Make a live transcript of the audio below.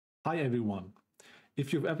Hi everyone.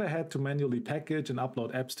 If you've ever had to manually package and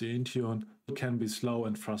upload apps to Intune, it can be slow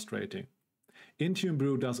and frustrating.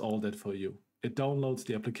 IntuneBrew does all that for you. It downloads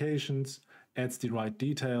the applications, adds the right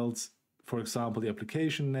details, for example the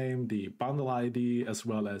application name, the bundle ID, as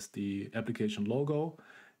well as the application logo,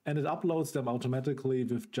 and it uploads them automatically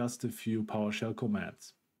with just a few PowerShell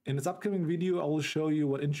commands. In this upcoming video, I will show you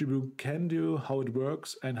what IntuneBrew can do, how it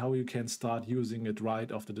works, and how you can start using it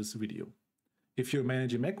right after this video. If you're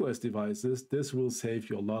managing macOS devices, this will save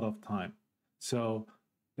you a lot of time. So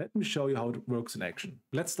let me show you how it works in action.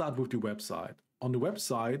 Let's start with the website. On the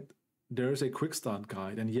website, there is a quick start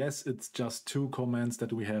guide. And yes, it's just 2 commands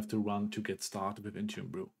that we have to run to get started with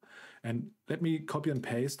IntuneBrew. And let me copy and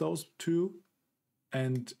paste those 2.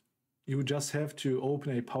 And you just have to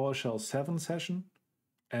open a PowerShell 7 session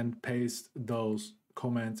and paste those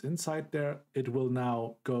commands inside there. It will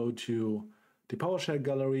now go to the PowerShell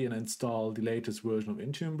gallery and install the latest version of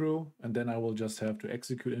IntuneBrew, and then I will just have to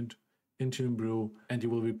execute IntuneBrew, and you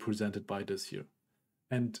will be presented by this here.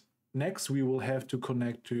 And next we will have to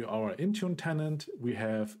connect to our Intune tenant. We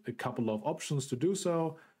have a couple of options to do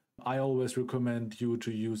so. I always recommend you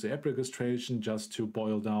to use the app registration just to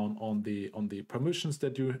boil down on the permissions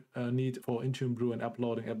that you need for IntuneBrew and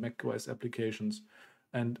uploading macOS applications.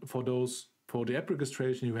 And for the app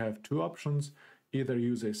registration, you have 2 options. Either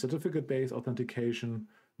use a certificate-based authentication,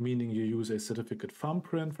 meaning you use a certificate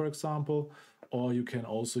thumbprint, for example, or you can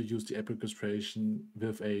also use the app registration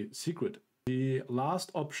with a secret. The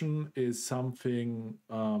last option is something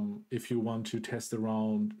if you want to test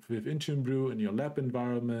around with IntuneBrew in your lab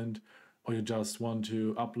environment, or you just want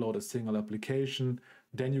to upload a single application,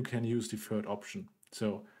 then you can use the 3rd option.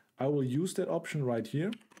 So I will use that option right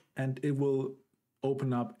here, and it will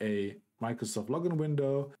open up a Microsoft login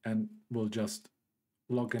window, and will just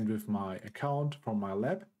log in with my account from my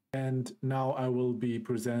lab. And now I will be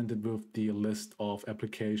presented with the list of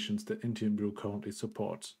applications that IntuneBrew currently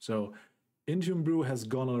supports. So IntuneBrew has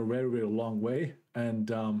gone a very, very long way,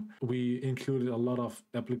 and we included a lot of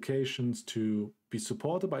applications to be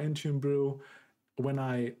supported by IntuneBrew. When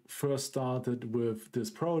I first started with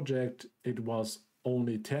this project, it was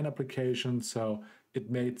only 10 applications, so it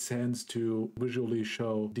made sense to visually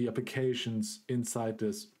show the applications inside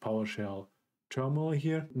this PowerShell terminal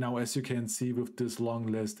here. Now, as you can see with this long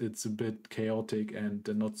list, it's a bit chaotic and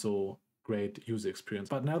not so great user experience.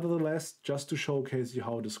 But nevertheless, just to showcase you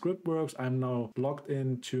how the script works, I'm now logged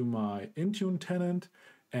into my Intune tenant,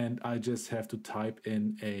 and I just have to type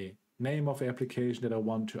in a name of the application that I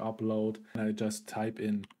want to upload. And I just type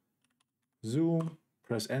in Zoom,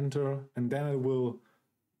 press enter, and then it will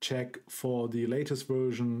check for the latest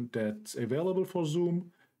version that's available for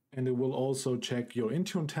Zoom. And it will also check your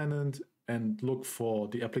Intune tenant and look for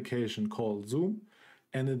the application called Zoom.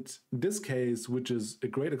 And in this case, which is a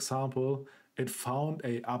great example, it found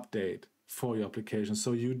an update for your application.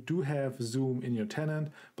 So you do have Zoom in your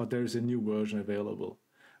tenant, but there's a new version available.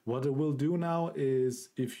 What it will do now is,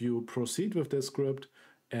 if you proceed with this script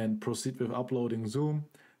and proceed with uploading Zoom,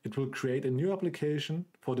 it will create a new application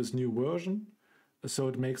for this new version. So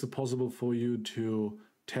it makes it possible for you to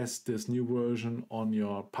test this new version on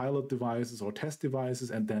your pilot devices or test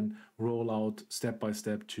devices, and then roll out step by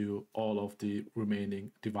step to all of the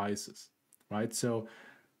remaining devices, right? So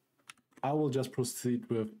I will just proceed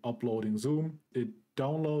with uploading Zoom. It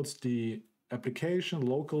downloads the application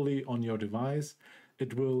locally on your device.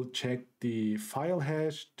 It will check the file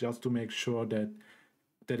hash just to make sure that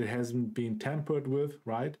it hasn't been tampered with,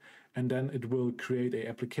 right? And then it will create an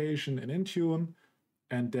application in Intune,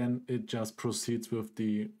 and then it just proceeds with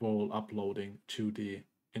the whole uploading to the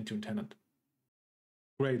Intune tenant.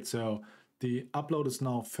 Great, so the upload is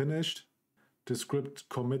now finished. The script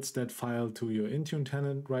commits that file to your Intune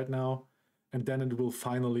tenant right now, and then it will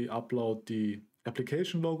finally upload the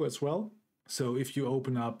application logo as well. So if you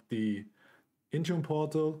open up the Intune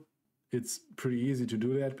portal, it's pretty easy to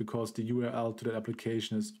do that because the URL to that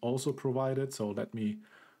application is also provided. So let me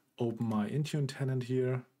open my Intune tenant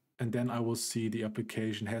here. And then I will see the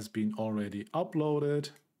application has been already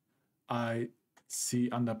uploaded. I see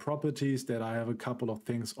under properties that I have a couple of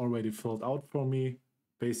things already filled out for me.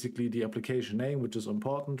 Basically the application name, which is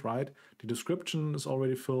important, right? The description is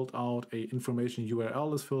already filled out, a information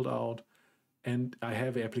URL is filled out, and I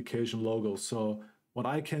have an application logo. So what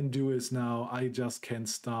I can do is now I just can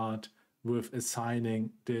start with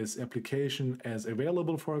assigning this application as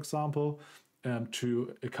available, for example,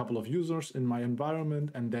 to a couple of users in my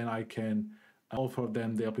environment, and then I can offer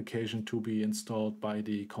them the application to be installed by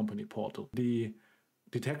the company portal. The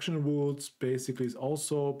detection rules basically is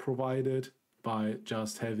also provided by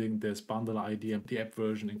just having this bundle ID and the app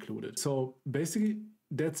version included. So basically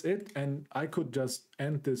that's it. And I could just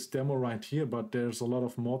end this demo right here, but there's a lot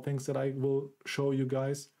of more things that I will show you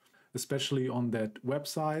guys, especially on that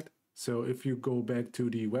website. So if you go back to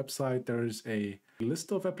the website, there is a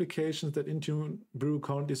list of applications that IntuneBrew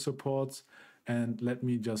currently supports. And let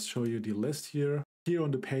me just show you the list here. Here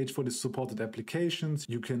on the page for the supported applications,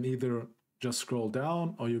 you can either just scroll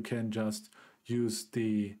down or you can just use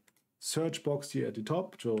the search box here at the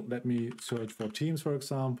top. So let me search for Teams, for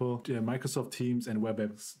example. Microsoft Teams and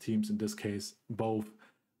WebEx Teams, in this case, both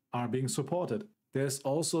are being supported. There's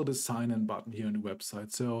also the sign-in button here on the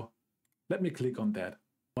website. So let me click on that.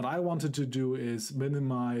 What I wanted to do is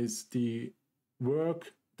minimize the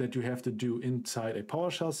work that you have to do inside a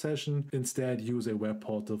PowerShell session, instead use a web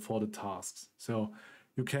portal for the tasks. So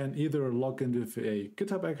you can either log in with a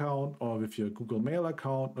GitHub account or with your Google Mail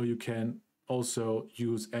account, or you can also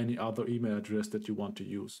use any other email address that you want to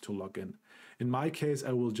use to log in. In my case,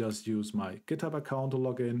 I will just use my GitHub account to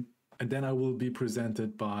log in, and then I will be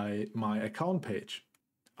presented by my account page.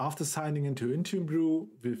 After signing into IntuneBrew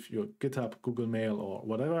with your GitHub, Google Mail, or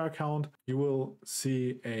whatever account, you will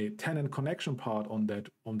see a tenant connection part on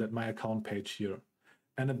that My Account page here.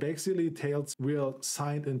 And it basically tells we are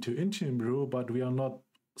signed into IntuneBrew, but we are not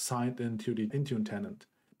signed into the Intune tenant.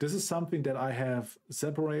 This is something that I have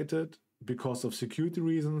separated because of security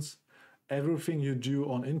reasons. Everything you do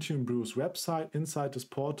on IntuneBrew's website inside this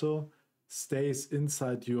portal stays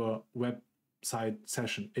inside your website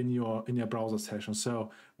session, in your browser session.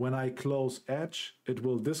 So when I close Edge, it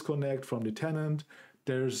will disconnect from the tenant.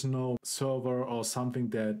 There's no server or something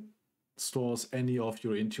that stores any of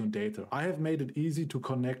your Intune data. I have made it easy to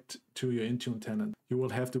connect to your Intune tenant. You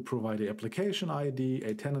will have to provide an application ID,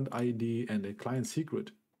 a tenant ID, and a client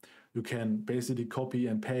secret. You can basically copy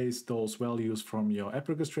and paste those values from your app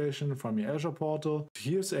registration, from your Azure portal.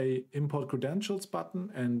 Here's a import credentials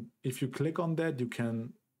button, and if you click on that, you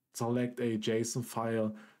can select a JSON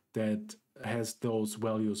file that has those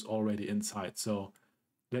values already inside. So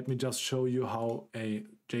let me just show you how a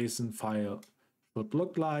JSON file would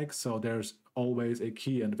look like. So there's always a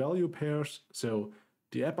key and value pairs. So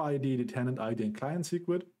the app ID, the tenant ID, and client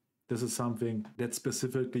secret. This is something that's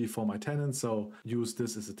specifically for my tenant. So use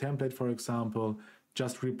this as a template, for example.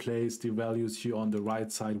 Just replace the values here on the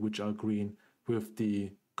right side, which are green, with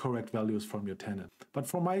the correct values from your tenant. But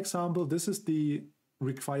for my example, this is the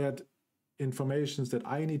required information that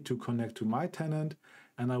I need to connect to my tenant,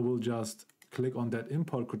 and I will just click on that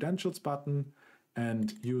import credentials button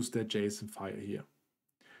and use that JSON file here.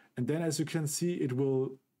 And then, as you can see, it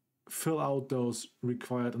will fill out those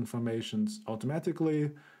required informations automatically,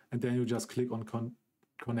 and then you just click on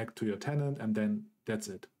connect to your tenant, and then that's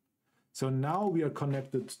it. So now we are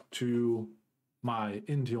connected to my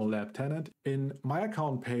Intune Lab tenant. In my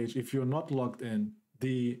account page, if you're not logged in,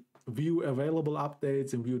 the view available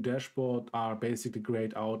updates and view dashboard are basically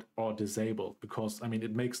grayed out or disabled, because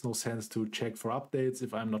it makes no sense to check for updates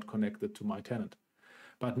if I'm not connected to my tenant.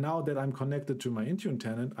 But now that I'm connected to my Intune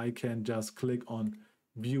tenant, I can just click on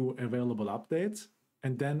view available updates,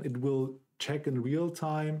 and then it will check in real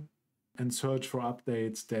time and search for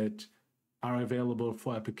updates that are available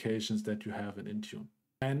for applications that you have in Intune.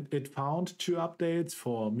 And it found 2 updates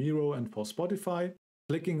for Miro and for Spotify.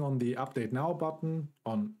 Clicking on the Update Now button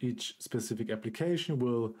on each specific application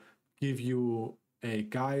will give you a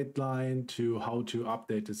guideline to how to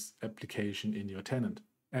update this application in your tenant.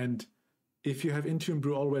 And if you have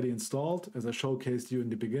IntuneBrew already installed, as I showcased you in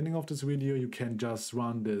the beginning of this video, you can just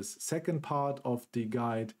run this second part of the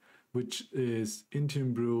guide, which is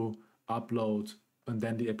IntuneBrew upload and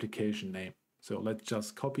then the application name. So let's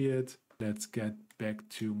just copy it. Let's get back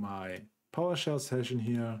to my PowerShell session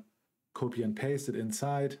here. Copy and paste it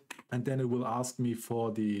inside, and then it will ask me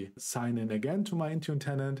for the sign in again to my Intune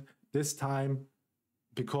tenant. This time,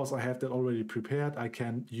 because I have that already prepared, I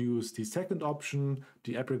can use the second option,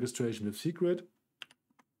 the app registration with secret.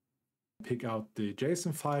 Pick out the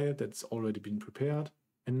JSON file that's already been prepared,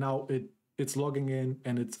 and now it's logging in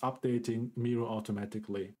and it's updating Miro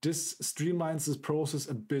automatically. This streamlines this process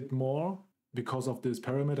a bit more because of this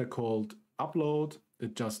parameter called upload.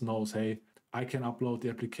 It just knows, hey, I can upload the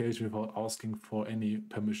application without asking for any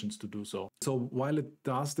permissions to do so. So while it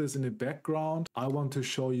does this in the background, I want to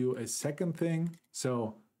show you a second thing.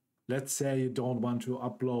 So let's say you don't want to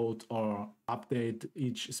upload or update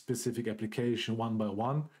each specific application one by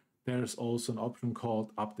one. There's also an option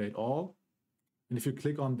called Update All. And if you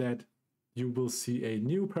click on that, you will see a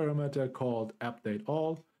new parameter called Update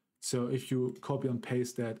All. So if you copy and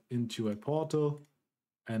paste that into a portal,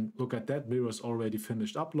 and look at that, Miro is already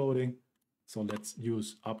finished uploading. So let's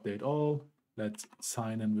use Update All. Let's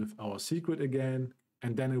sign in with our secret again.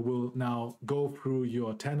 and then it will now go through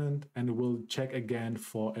your tenant and it will check again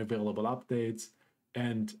for available updates.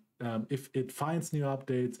 And if it finds new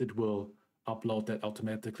updates, it will upload that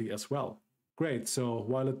automatically as well. Great, so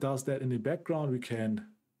while it does that in the background, we can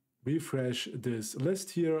refresh this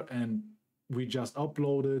list here, and we just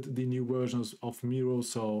uploaded the new versions of Miro.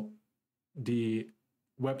 So the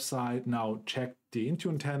website now checked the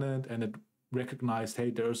Intune tenant and it recognized,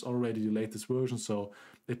 hey, there's already the latest version, so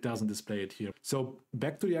it doesn't display it here. So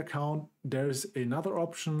back to the account, there's another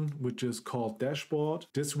option which is called Dashboard.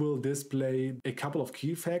 This will display a couple of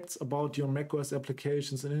key facts about your macOS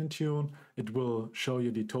applications in Intune. It will show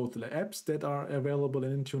you the total apps that are available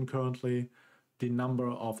in Intune currently, the number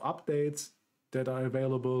of updates that are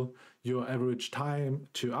available, your average time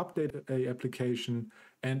to update an application,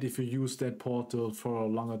 and if you use that portal for a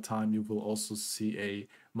longer time, you will also see a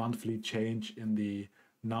monthly change in the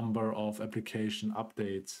number of application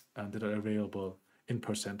updates that are available in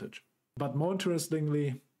percentage. But more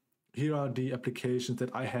interestingly, here are the applications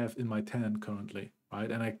that I have in my tenant currently,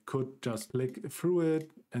 right? And I could just click through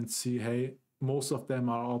it and see, hey, most of them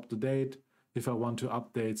are up to date. If I want to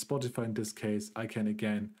update Spotify in this case, I can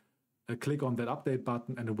again click on that update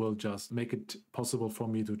button and it will just make it possible for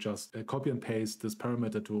me to just copy and paste this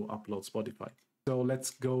parameter to upload Spotify. So let's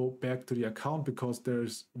go back to the account, because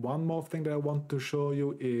there's one more thing that I want to show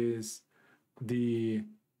you is the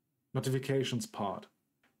notifications part.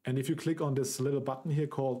 And if you click on this little button here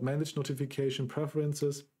called Manage Notification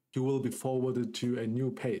Preferences, you will be forwarded to a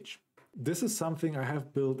new page. This is something I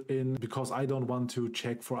have built in because I don't want to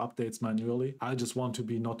check for updates manually. I just want to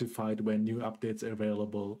be notified when new updates are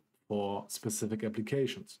available for specific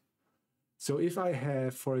applications. So if I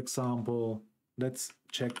have, for example, let's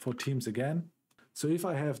check for Teams again. So if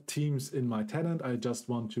I have Teams in my tenant, I just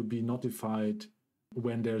want to be notified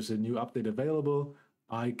when there's a new update available.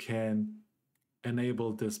 I can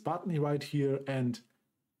enable this button right here, and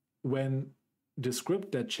when the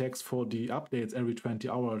script that checks for the updates every 20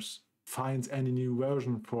 hours finds any new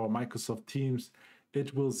version for Microsoft Teams,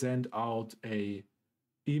 it will send out a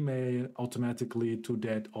email automatically to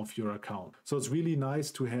that of your account. So it's really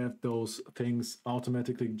nice to have those things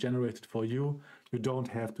automatically generated for you. You don't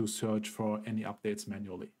have to search for any updates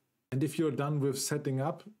manually. And if you're done with setting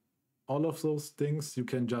up all of those things, you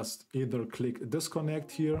can just either click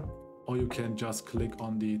disconnect here, or you can just click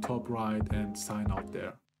on the top right and sign out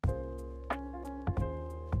there.